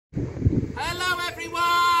Hello everyone!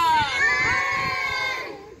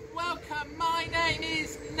 Welcome, my name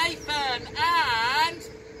is Nathan and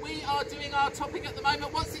we are doing our topic at the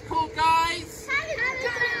moment. What's it called, guys?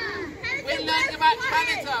 Canada! We're learning about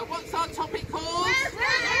Canada. What's our topic called?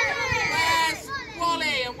 Where's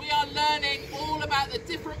Wally? And we are learning all about the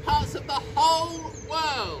different parts of the whole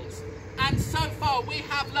world. And so far we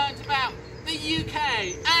have learned about the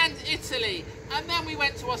UK and Italy, and then we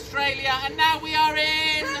went to Australia, and now we are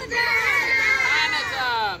in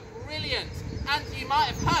Canada. Brilliant. And you might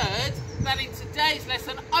have heard that in today's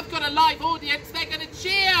lesson I've got a live audience. They're going to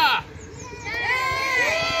cheer.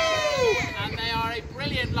 And they are a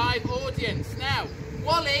brilliant live audience. Now,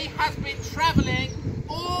 Wally has been travelling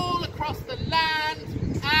all across the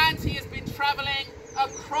land, and he has been travelling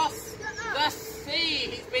across the sea.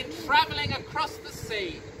 He's been travelling across the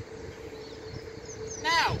sea.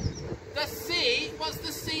 Now, the sea, what's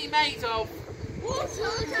the sea made of? Water!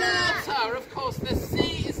 Water, of course, the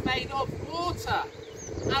sea is made of water.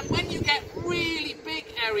 And when you get really big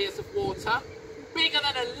areas of water, bigger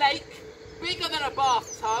than a lake, bigger than a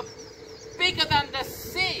bathtub, bigger than the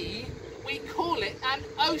sea, we call it an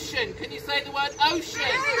ocean. Can you say the word ocean?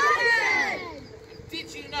 Ocean!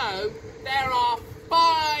 Did you know there are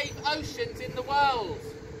 5 oceans in the world?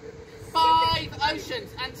 5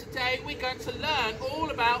 oceans, and today we're going to learn all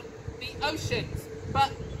about the oceans.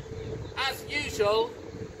 But as usual,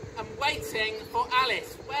 I'm waiting for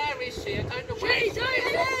Alice. Where is she? I don't know where she is.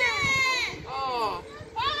 Oh.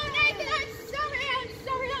 Oh, Nathan, I'm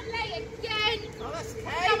sorry I'm late again. Oh, that's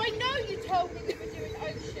okay. So I know you told me we were doing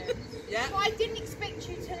oceans, Yeah. but I didn't expect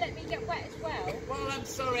you to let me get wet as well. Well, I'm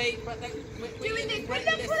sorry, but we're Doing this, but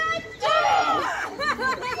this. look what I've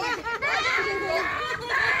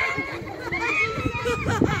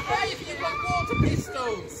Why have you got water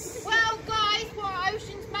pistols? Well, guys, what are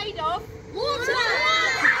oceans made of? Water!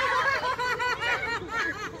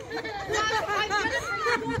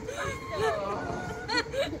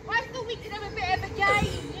 I thought we could have a bit of a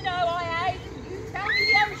game, you know, you tell me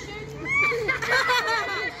the ocean.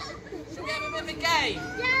 Should we have a bit of a game?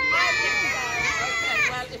 Yeah! Okay,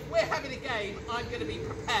 well, if we're having a game, I'm going to be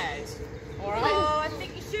prepared. All right? Oh, I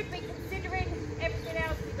think you should be, considering everything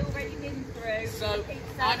else we've already been through. So,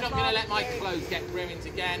 I'm not going to let my clothes get ruined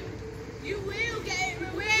again. You will get it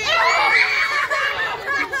ruined!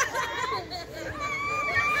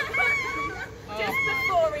 Just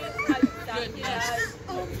before he posts up, you know.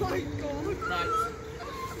 Oh my god. Right.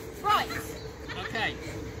 Right. Okay.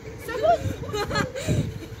 So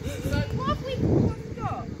what have we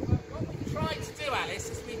got? What we tried to do, Alice,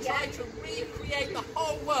 is we tried to recreate the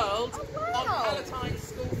whole world on Palatine's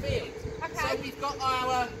school field. Okay. So we've got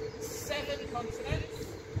our 7 continents.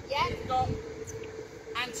 Yeah. We've got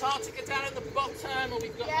Antarctica down at the bottom, or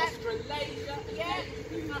we've got Australasia,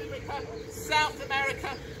 Africa, South America,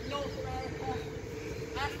 North America,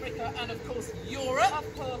 Africa, and of course Europe.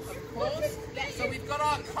 Of course. So we've got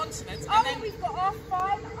our continents, and Oh, then we've got our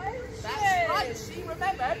 5 oceans. that's right. She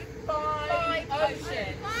remembered 5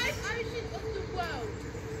 oceans. 5 oceans of the world.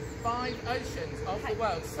 5 oceans of the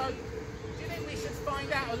world. So, do you think we should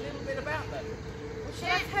find out a little bit about them? Well,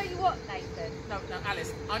 shall I tell you what, Nathan? No,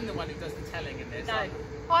 Alice, I'm the one who does the telling in this. No,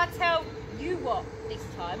 I'll tell you what this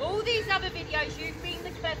time. All these other videos, you've been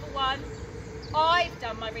the clever one. I've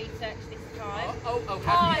done my research this time. Oh, I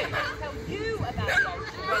okay. will tell you about the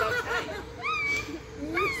ocean. Well, okay.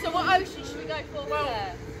 So what ocean should we go for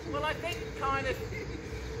first? Well, I think kind of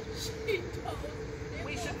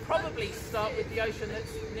we should probably start with the ocean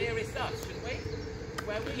that's nearest us, shouldn't we?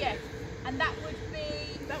 Where we Yes, and that would be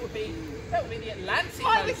the Atlantic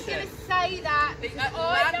I was Ocean. going to say that. The because I know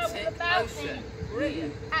all Atlantic about Ocean. the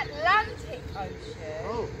Brilliant. Atlantic Ocean.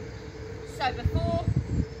 Oh. So before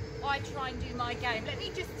I try and do my game, let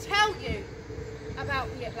me just tell you about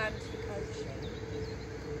the Atlantic Ocean.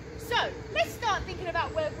 So let's start thinking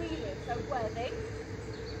about where we live. So Worthing.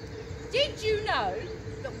 Did you know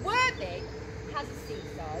that Worthing has a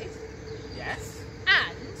seaside? Yes.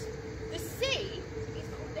 And the sea is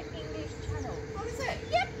called the English Channel. What is it?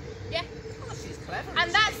 Yep. Yeah. Oh, she's clever.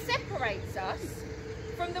 And that separates us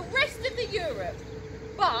from the rest of the Europe.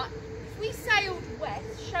 But if we sailed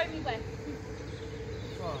west, show me west.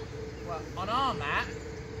 Well, on our map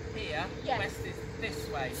here, Yes. west is this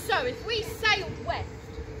way. So if we sailed west,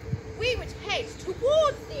 we would head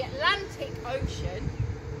towards the Atlantic Ocean.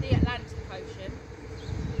 The Atlantic Ocean.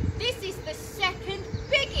 This is the second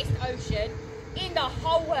biggest ocean in the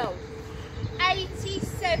whole world.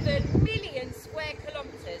 87 million square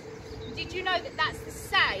kilometres. Did you know that that's the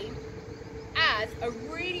same as a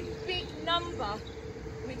really big number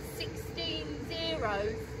with 16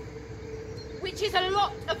 zeros which is a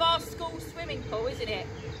lot of our school swimming pool, isn't it?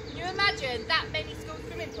 Can you imagine that many school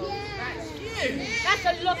swimming pools? That's huge. That's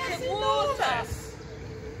a lot of water. Enormous.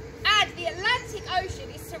 And the Atlantic Ocean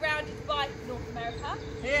is surrounded by North America,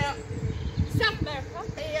 Here, South America,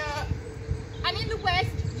 here, and in the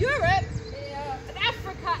west, Europe, here. and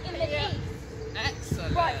Africa in the Yeah. east.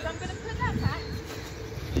 Excellent. Right, so I'm going to put that back.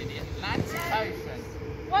 In the Atlantic Ocean.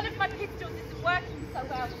 One of my pistols isn't working so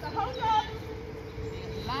well, so hold on.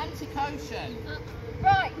 The Atlantic Ocean.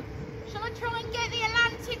 Right, shall I try and get the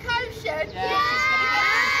Atlantic Ocean? Yeah, she's going to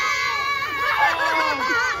get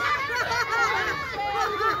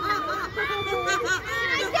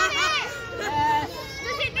I got it! Yes.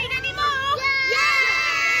 Does it need any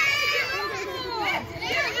more?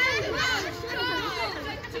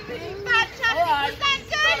 Fantastic! All right, Was that she's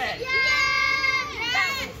got good? it. That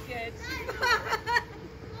was good.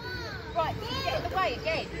 Right, can you get in the way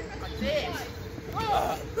again? I did.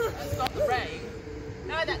 Oh, that's not the rain.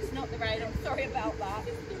 No, that's not the rain. I'm sorry about that.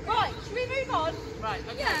 Right, should we move on? Right,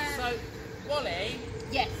 okay, Yeah. so Wally,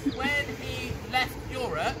 Yes. when he left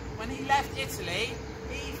Europe, when he left Italy,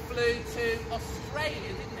 he flew to Australia,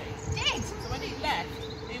 didn't he? Did. So when he left,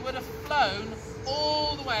 he would have flown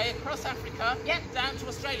all the way across Africa, Yep. down to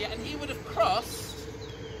Australia, and he would have crossed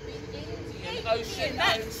the Indian Ocean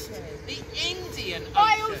next. The Indian Ocean.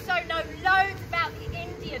 I also know loads about the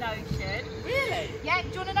Indian Ocean. Really? Yeah, do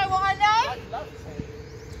you want to know what I know? I'd love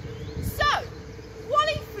to. So,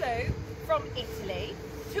 Wally flew from Italy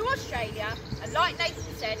to Australia and, like Nathan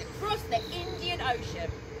said, across the Indian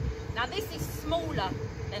Ocean. Now this is smaller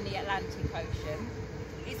than the Atlantic Ocean.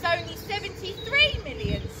 It's only 73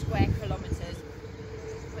 million square kilometres,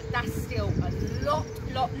 but that's still a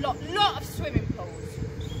lot of swimming pools.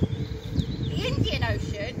 The Indian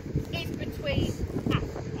Ocean is between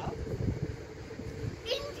Africa,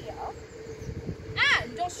 India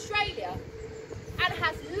and Australia, and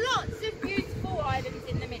has lots of beautiful islands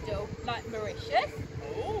in the middle, like Mauritius,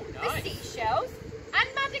 Oh, the nice. Seychelles, and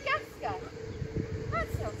Madagascar. That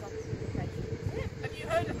sounds like a good place, doesn't it? Have you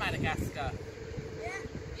heard of Madagascar?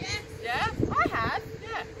 Yes. Yeah? I have.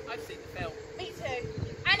 Yeah, I've seen the film. Me too.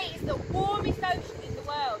 And it is the warmest ocean in the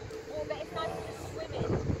world. Oh, but it's nice to swim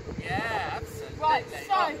in. Yeah, absolutely. Right, so,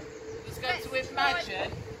 let's go let's to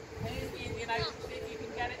Imagine. Here's the Indian Ocean, see if you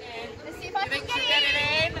can get it in. Let's see if Do I you can think get she'll it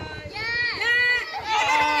get in. it in?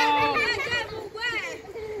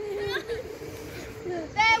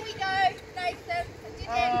 There we go, Nathan. I did it.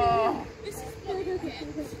 Oh, This is what you get.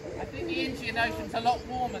 I think the Indian Ocean's a lot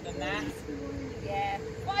warmer than that. Yeah.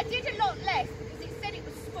 But I did a lot less because it said it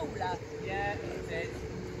was smaller. Yeah, it did.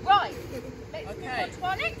 Right. Let's move Okay. on to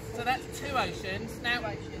our next So one. that's two oceans. Now, Two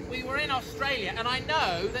oceans. we were in Australia, and I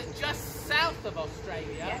know that just south of Australia,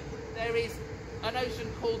 Yeah. there is an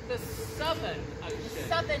ocean called the Southern Ocean.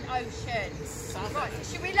 Southern Ocean. Southern Right, Ocean.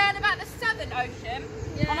 so should we learn about the Southern Ocean?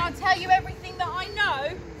 Yeah. And I'll tell you everything that I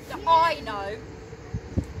know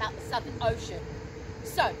about the Southern Ocean.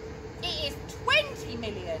 So, it is 20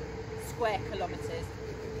 million square kilometres.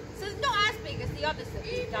 So it's not as big as the others that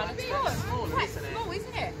we've done. It's It's quite quite small, quite isn't it? small,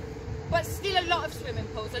 isn't it? But still a lot of swimming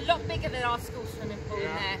pools, a lot bigger than our school swimming pool in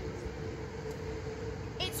Yeah. there.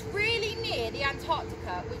 It's really near the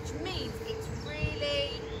Antarctica, which means it's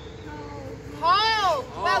really cold. Well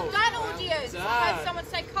Oh, done, well audience. I done. heard someone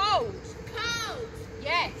say cold. Cold.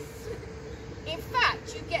 Yes. In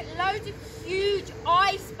fact, you get loads of huge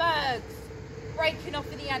icebergs breaking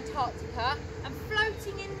off in the Antarctica and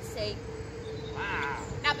floating in the sea. Wow.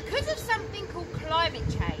 Now, because of something called climate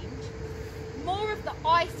change, more of the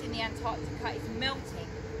ice in the Antarctica is melting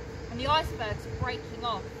and the icebergs are breaking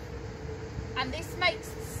off. And this makes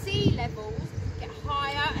sea levels get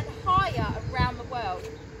higher and higher around the world,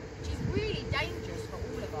 which is really dangerous for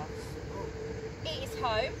all of us. It is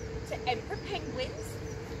home to emperor penguins,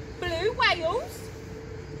 blue whales,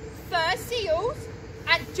 fur seals,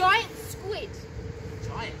 and giant squid.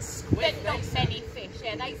 Giant squid. But not they say. many fish.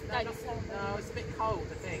 Yeah, they No, don't sound no, it's a bit cold,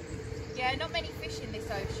 I think. Yeah, not many fish in this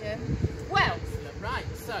ocean. Well, Excellent. Right,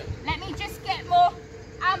 so. let me just get more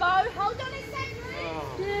ammo. Hold on a second.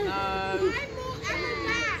 Oh, no. I'm more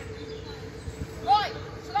back. Right,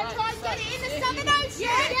 shall I Right, try and so get it in the if Southern you- Ocean?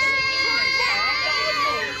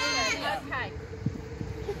 Yeah. Okay.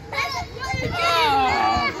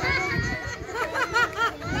 Oh.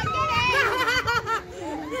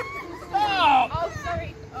 Stop! Oh,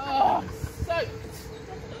 sorry. Oh, soaked.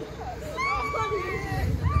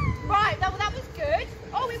 Right, well, that was good.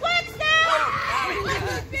 Oh, it works now.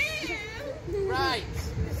 Right,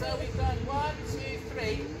 so we've done 1, 2,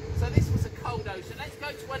 3. So this was a cold ocean. Let's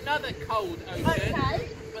go to another cold ocean. Okay.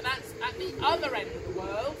 But that's at the other end of the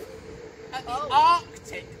world, at the Oh.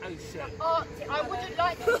 Arctic Ocean. Arctic. I wouldn't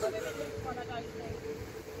like to swim in this one, I don't think.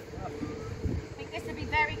 I think this would be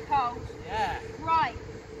very cold. Yeah. Right,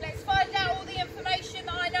 let's find out all the information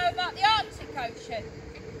that I know about the Arctic Ocean.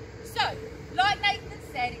 So, like Nathan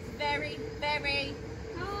said, it's very, very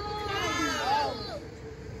cold.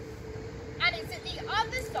 And it's at the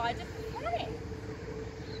other side of the planet.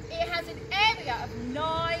 It has an area of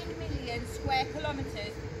 9 million square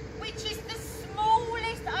kilometres, which is the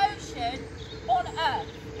smallest ocean on Earth.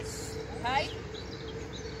 Okay?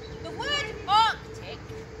 The word Arctic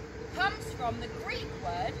comes from the Greek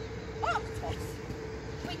word arctos,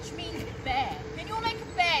 which means bear. Can you all make a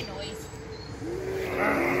bear noise?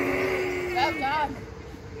 Well done.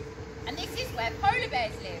 And this is where polar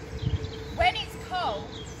bears live. When it's cold,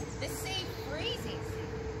 the sea freezes.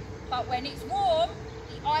 But when it's warm,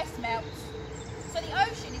 the ice melts. So the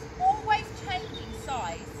ocean is always changing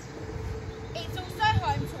size. It's also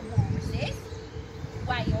home to walruses,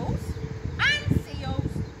 whales, and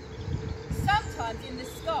seals. Sometimes in the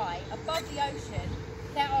sky, above the ocean,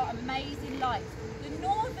 there are amazing lights called the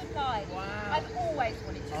Northern Lights. Wow. I've always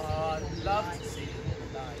wanted to see the I'd Northern love Lights. to see the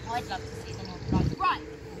Northern Lights. I'd love to see the Northern Lights. Right.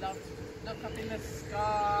 Love to look up in the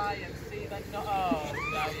sky and see them. Oh,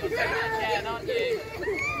 no, you're doing it again, aren't you?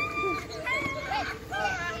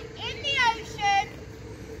 In the ocean.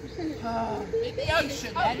 In the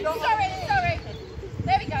ocean, Oh, then. Not sorry.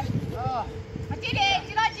 There we go. Oh. I did it.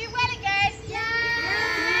 Did I do well again? Yeah.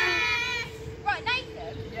 Right,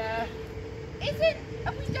 Nathan. Yeah.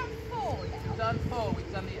 Have we done 4 now? We've done 4.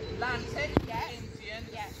 We've done the Atlantic, Yeah. the Indian,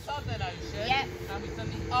 Yeah. the Southern Ocean, Yeah. and we've done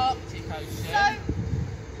the Arctic Ocean. So,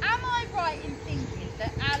 am I right in thinking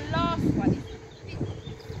that our last one is the biggest?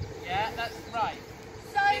 Yeah, that's right.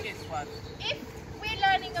 So, Biggest one. if we're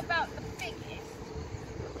learning about the biggest,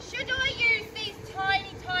 should I use these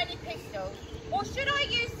tiny, tiny pistols, or should I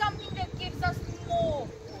use something that gives us more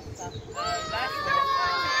water? That's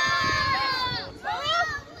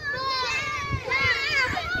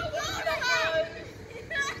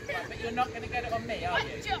but you're not going to get it on me, are you? I will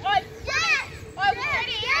get it. You're not going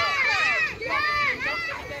to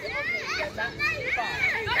get it on me, then that's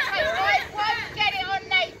fine. Okay, I won't get it on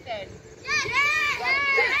Nathan.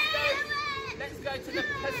 Let's go to the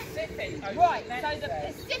Pacific Ocean. Right, next so the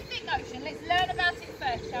then. Pacific Ocean, let's learn about it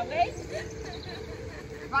first, shall we?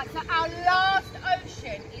 Right, so our last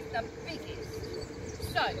ocean is the biggest.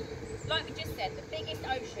 So, like we just said, the biggest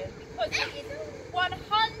ocean, because it is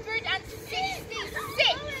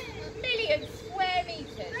 166 million square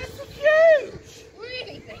metres. That's huge!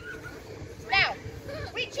 Really big. Now,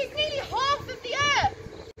 which is nearly half of the Earth.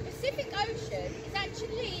 Pacific Ocean is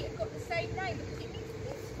actually got the same name because it means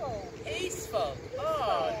peaceful. Peaceful.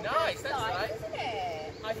 Oh, nice. That's nice, right. isn't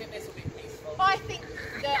it? I think this will be peaceful. I think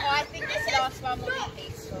this last one will be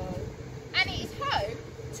peaceful. And it is home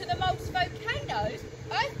to the most volcanoes,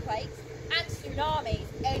 earthquakes and tsunamis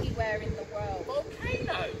anywhere in the world.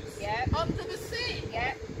 Volcanoes? Yeah. Under the sea?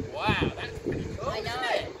 Yeah. Wow, that's pretty cool, I know.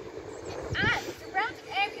 isn't it? And it's around an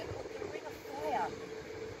area called the Ring of Fire.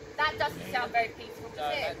 That doesn't sound very peaceful, No,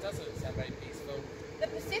 does it? that doesn't sound very peaceful. The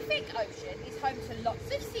Pacific Ocean is home to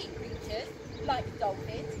lots of sea creatures like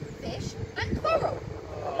dolphins, fish and coral,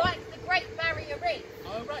 like the Great Barrier Reef.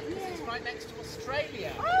 Oh, right, because it's right next to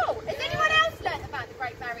Australia. Oh, has anyone else learnt about the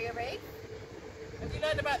Great Barrier Reef? Have you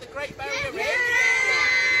learned about the Great Barrier Reef?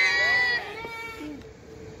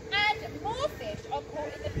 And more fish are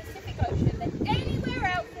caught in the Pacific Ocean than anywhere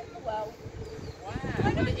else in the world.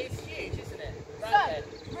 Wow, well it is huge, isn't it? Right then. So,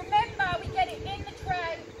 remember, we get it in the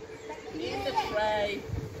tray. In the tray.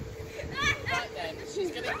 Right then,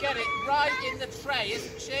 she's going to get it right in the tray,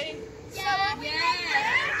 isn't she?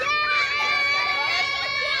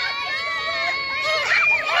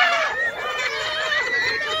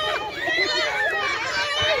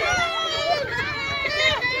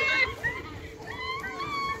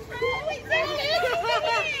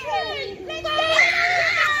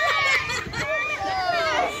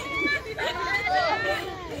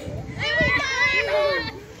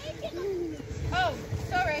 Oh,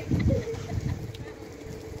 sorry.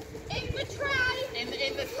 In the tray. In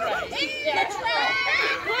the tray. In the tray.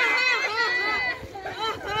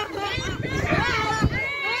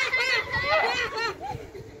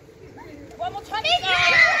 One more time.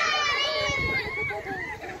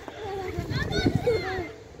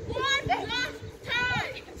 One last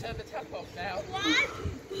time. You can turn the tap off now. One time.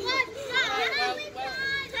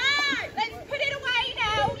 Let's put it away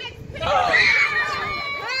now. Let's put it Oh. away.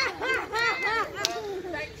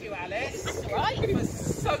 Thank you, Alice. That's all right. For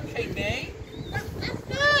soaking me.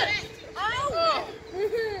 Oh.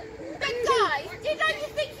 But guys, didn't you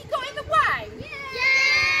think you got in the way?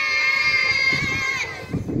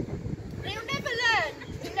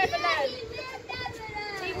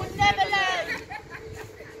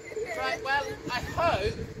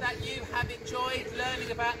 you've enjoyed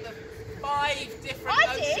learning about the 5 different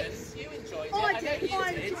oceans. You enjoyed it. I know you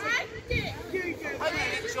did. I hope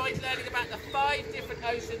you enjoyed learning about the 5 different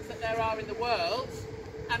oceans that there are in the world.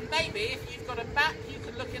 And maybe if you've got a map, you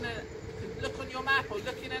can look on your map, or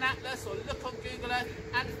look in an atlas, or look on Google Earth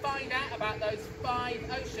and find out about those 5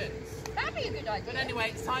 oceans. That'd be a good idea. But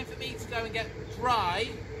anyway, it's time for me to go and get dry,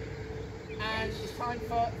 and it's time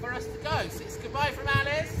for us to go. So it's goodbye from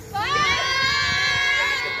Alice. Bye!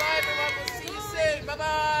 And goodbye everyone, we'll see you soon.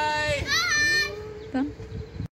 Bye-bye. Bye. Done.